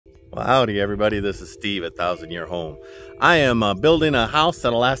Well, howdy everybody, this is Steve at 1000 Year Home. I am building a house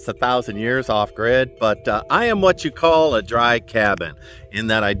that'll last 1,000 years off-grid, but I am what you call a dry cabin, in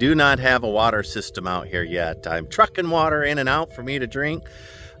that I do not have a water system out here yet. I'm trucking water in and out for me to drink,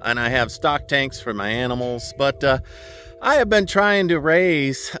 and I have stock tanks for my animals, but I have been trying to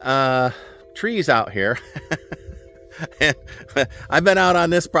raise trees out here. And I've been out on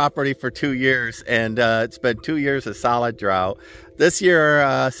this property for 2 years, and it's been 2 years of solid drought. This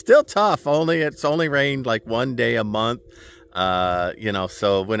year, still tough. It's only rained like 1 day a month.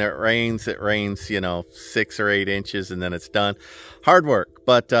 So when it rains, you know, 6 or 8 inches, and then it's done. Hard work,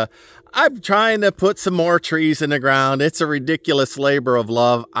 but I'm trying to put some more trees in the ground. It's a ridiculous labor of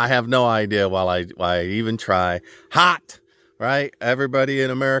love. I have no idea why I even try. Hot. Right? Everybody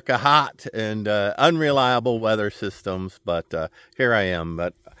in America hot and unreliable weather systems, but here I am.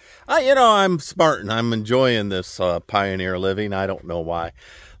 But I'm smart and I'm enjoying this pioneer living. I don't know why.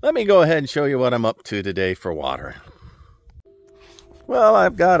 Let me go ahead and show you what I'm up to today for watering. Well,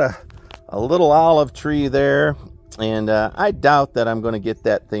 I've got a little olive tree there, and I doubt that I'm going to get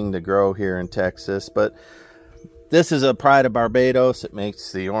that thing to grow here in Texas, but this is a Pride of Barbados. It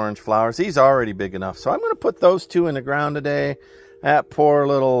makes the orange flowers. He's already big enough. So I'm going to put those two in the ground today. That poor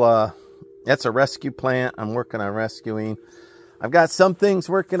little, that's a rescue plant. I'm working on rescuing. I've got some things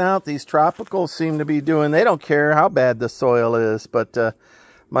working out. These tropicals seem to be doing, they don't care how bad the soil is. But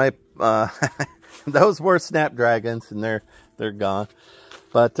those were snapdragons, and they're gone.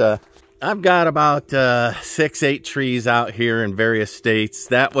 But I've got about 6-8 trees out here in various states.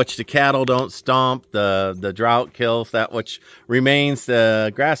 That which the cattle don't stomp, the drought kills. That which remains,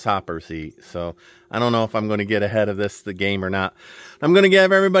 the grasshoppers eat. So I don't know if I'm going to get ahead of the game or not. I'm going to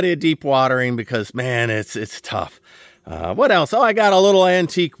give everybody a deep watering because, man, it's tough. What else? Oh, I got a little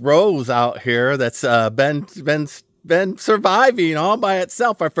antique rose out here that's been surviving all by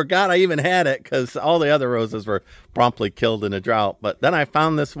itself. I forgot I even had it because all the other roses were promptly killed in a drought. But then I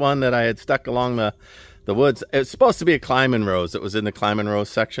found this one that I had stuck along the woods. It's supposed to be a climbing rose. It was in the climbing rose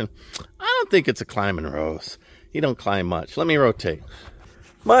section. I don't think it's a climbing rose. You don't climb much. Let me rotate.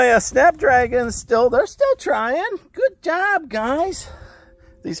 My snapdragons they're still trying. Good job, guys.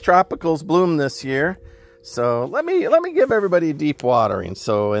 These tropicals bloom this year. So let me give everybody a deep watering.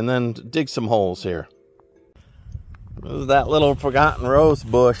 And then dig some holes here. This is that little forgotten rose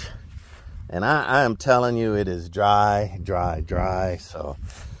bush, and I am telling you, it is dry. So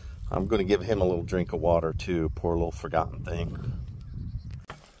I'm going to give him a little drink of water too. Poor little forgotten thing.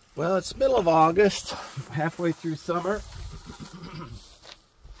 Well, it's middle of August, halfway through summer.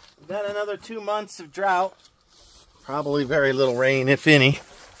 We've got another 2 months of drought, probably very little rain, if any.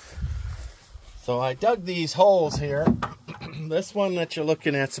 So I dug these holes here. This one that you're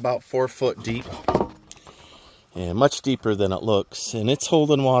looking at is about 4 foot deep. And much deeper than it looks, and it's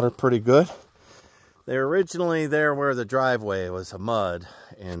holding water pretty good. They're originally there where the driveway was a mud,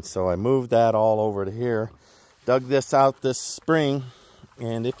 and so I moved that all over to here. Dug this out this spring,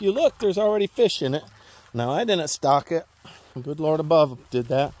 and if you look, there's already fish in it. Now, I didn't stock it. Good Lord above did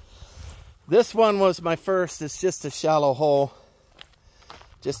that. This one was my first. It's just a shallow hole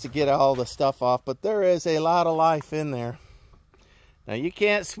just to get all the stuff off, but there is a lot of life in there. Now, you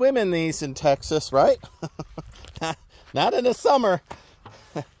can't swim in these in Texas, right? Not in the summer.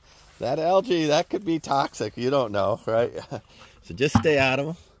 That algae, that could be toxic. You don't know, right? So just stay out of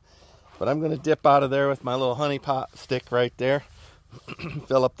them. But I'm going to dip out of there with my little honey pot stick right there.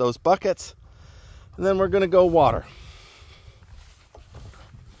 Fill up those buckets. And then we're going to go water.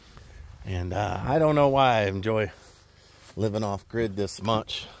 And I don't know why I enjoy living off grid this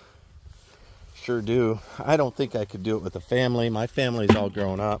much. Sure do. I don't think I could do it with a family. My family's all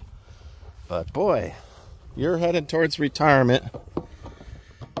grown up. But boy, you're headed towards retirement.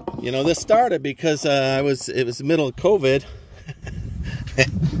 You know, this started because it was the middle of COVID.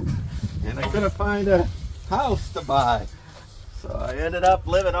 And I couldn't find a house to buy. So I ended up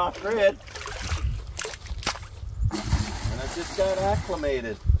living off grid. And I just got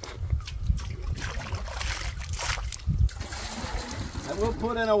acclimated. I will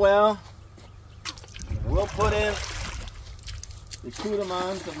put in a well. We'll put in the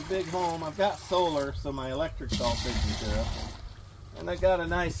Kudamans of a big home. I've got solar, so my electric's all taken care of. And I got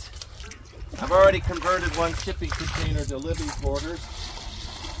I've already converted one shipping container to living quarters.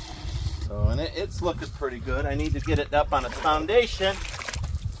 So, and it's looking pretty good. I need to get it up on its foundation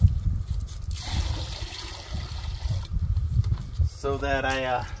so that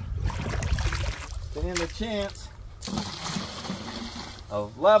I stand a chance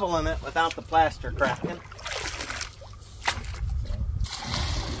of leveling it without the plaster cracking.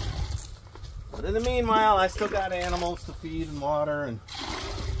 But in the meanwhile, I still got animals to feed and water, and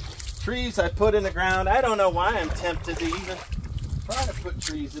trees I put in the ground. I don't know why I'm tempted to even try to put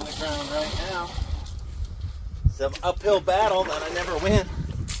trees in the ground right now. It's an uphill battle that I never win.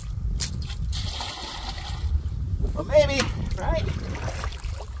 Well, maybe, right?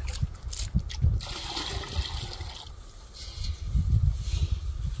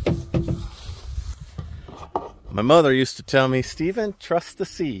 My mother used to tell me, Stephen, trust the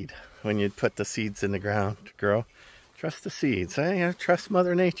seed when you'd put the seeds in the ground to grow. Trust the seeds. I trust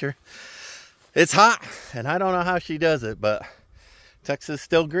Mother Nature. It's hot, and I don't know how she does it, but Texas is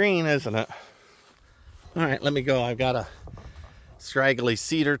still green, isn't it? All right, let me go. I've got a straggly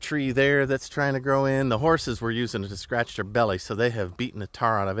cedar tree there that's trying to grow in. The horses were using it to scratch their belly, so they have beaten the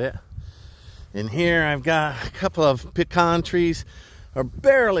tar out of it. In here, I've got a couple of pecan trees are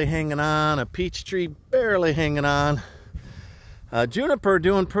barely hanging on, a peach tree barely hanging on. Juniper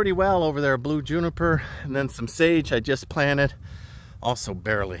doing pretty well over there, blue juniper, and then some sage I just planted, also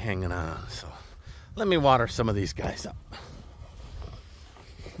barely hanging on. So let me water some of these guys up.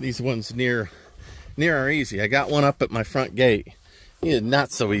 These ones near are easy. I got one up at my front gate. He is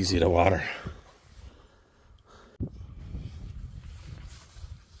not so easy to water.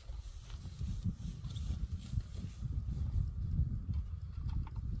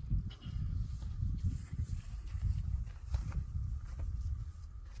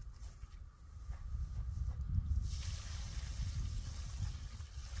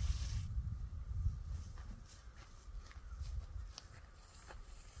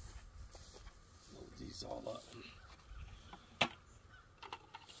 All up.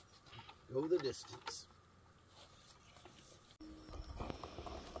 Go the distance.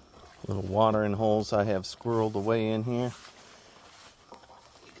 Little watering holes I have squirreled away in here.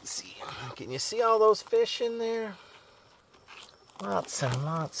 You can see. Can you see all those fish in there? Lots and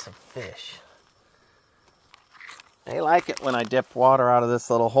lots of fish. They like it when I dip water out of this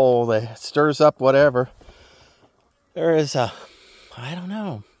little hole. It stirs up whatever. There is I don't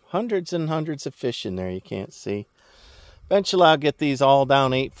know, hundreds and hundreds of fish in there you can't see. Eventually I'll get these all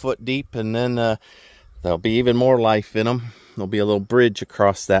down 8 foot deep, and then there'll be even more life in them. There'll be a little bridge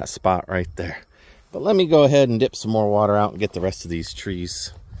across that spot right there. But let me go ahead and dip some more water out and get the rest of these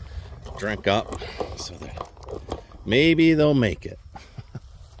trees drink up so that maybe they'll make it.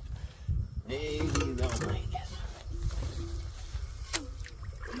 Maybe they'll make it.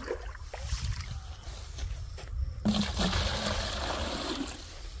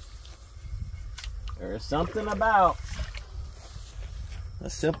 There's something about the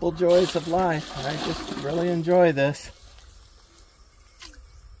simple joys of life. I just really enjoy this.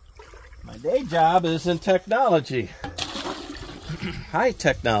 My day job is in technology. High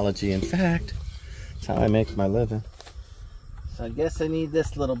technology, in fact. That's how I make my living. So I guess I need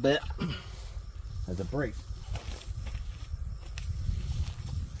this little bit as a break.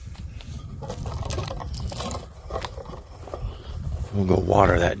 We'll go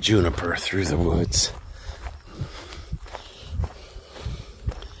water that juniper through the woods.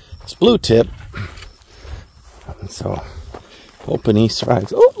 It's blue tip, so hoping he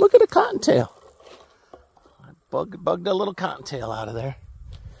survives. Oh, look at a cottontail. I bugged a little cottontail out of there.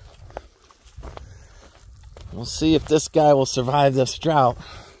 We'll see if this guy will survive this drought.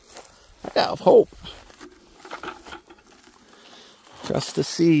 I got hope. Trust the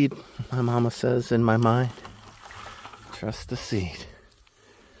seed, my mama says in my mind. Trust the seed.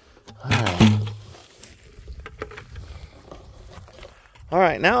 Alright.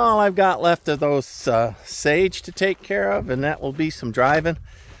 Alright, now all I've got left are those sage to take care of, and that will be some driving.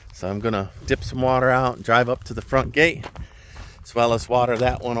 So I'm going to dip some water out and drive up to the front gate, as well as water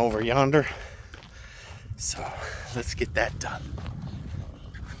that one over yonder. So let's get that done.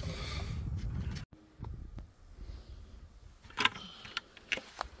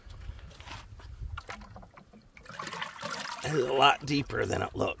 It's a lot deeper than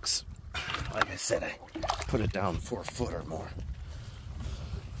it looks. Like I said, I put it down 4 foot or more.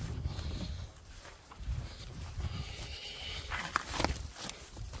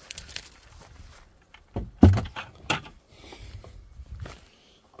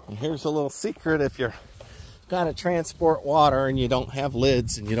 And here's a little secret: if you're gotta transport water and you don't have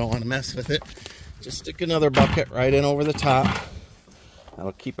lids and you don't want to mess with it, just stick another bucket right in over the top.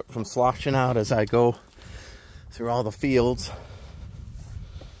 That'll keep it from sloshing out as I go through all the fields.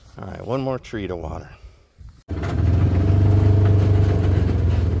 All right, one more tree to water.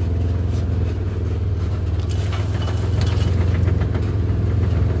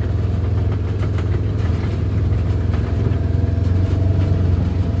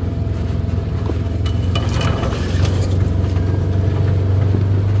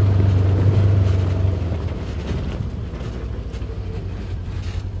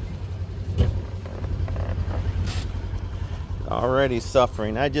 already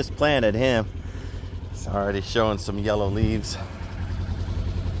suffering. I just planted him. It's already showing some yellow leaves.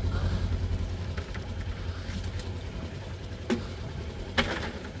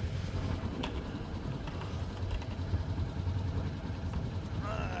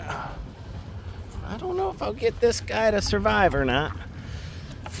 I don't know if I'll get this guy to survive or not.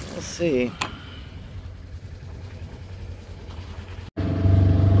 We'll see.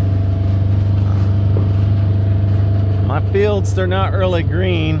 My fields, they're not really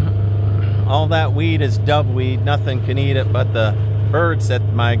green. All that weed is doveweed. Nothing can eat it but the birds that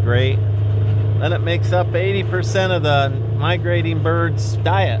migrate. Then it makes up 80% of the migrating birds'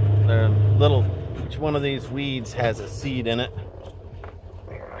 diet. They're little, each one of these weeds has a seed in it.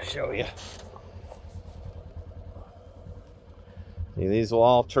 Here, I'll show you. See, these will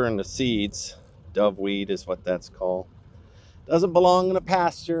all turn to seeds. Doveweed is what that's called. Doesn't belong in a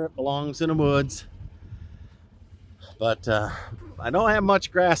pasture, it belongs in the woods. But I don't have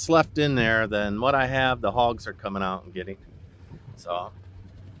much grass left in there. Than what I have, the hogs are coming out and getting. So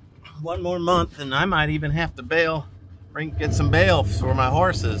one more month and I might even have to get some bales for my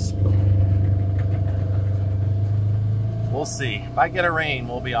horses. We'll see. If I get a rain,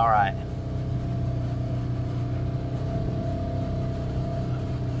 we'll be all right.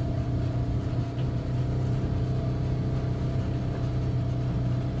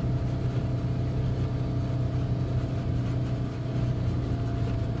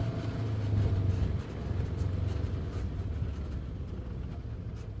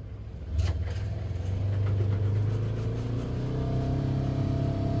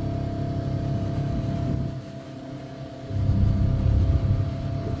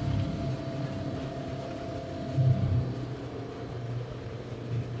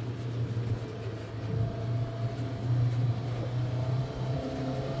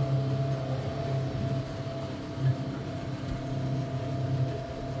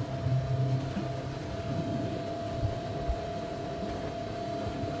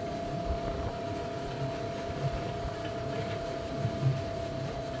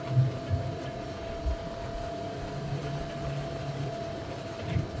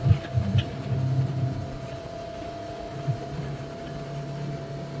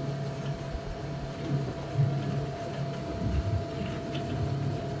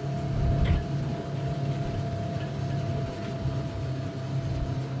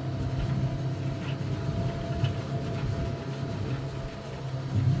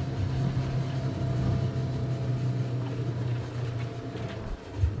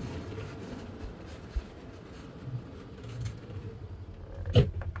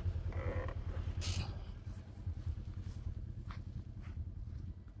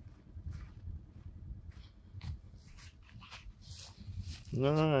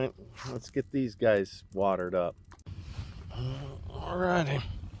 All right, let's get these guys watered up. All righty. Here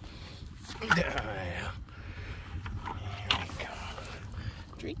we go.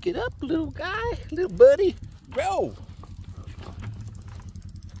 Drink it up, little guy, little buddy. Go.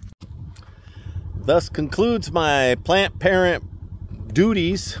 Thus concludes my plant parent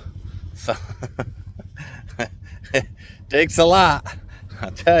duties. So takes a lot,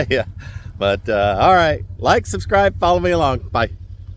 I'll tell you. But all right, like, subscribe, follow me along. Bye.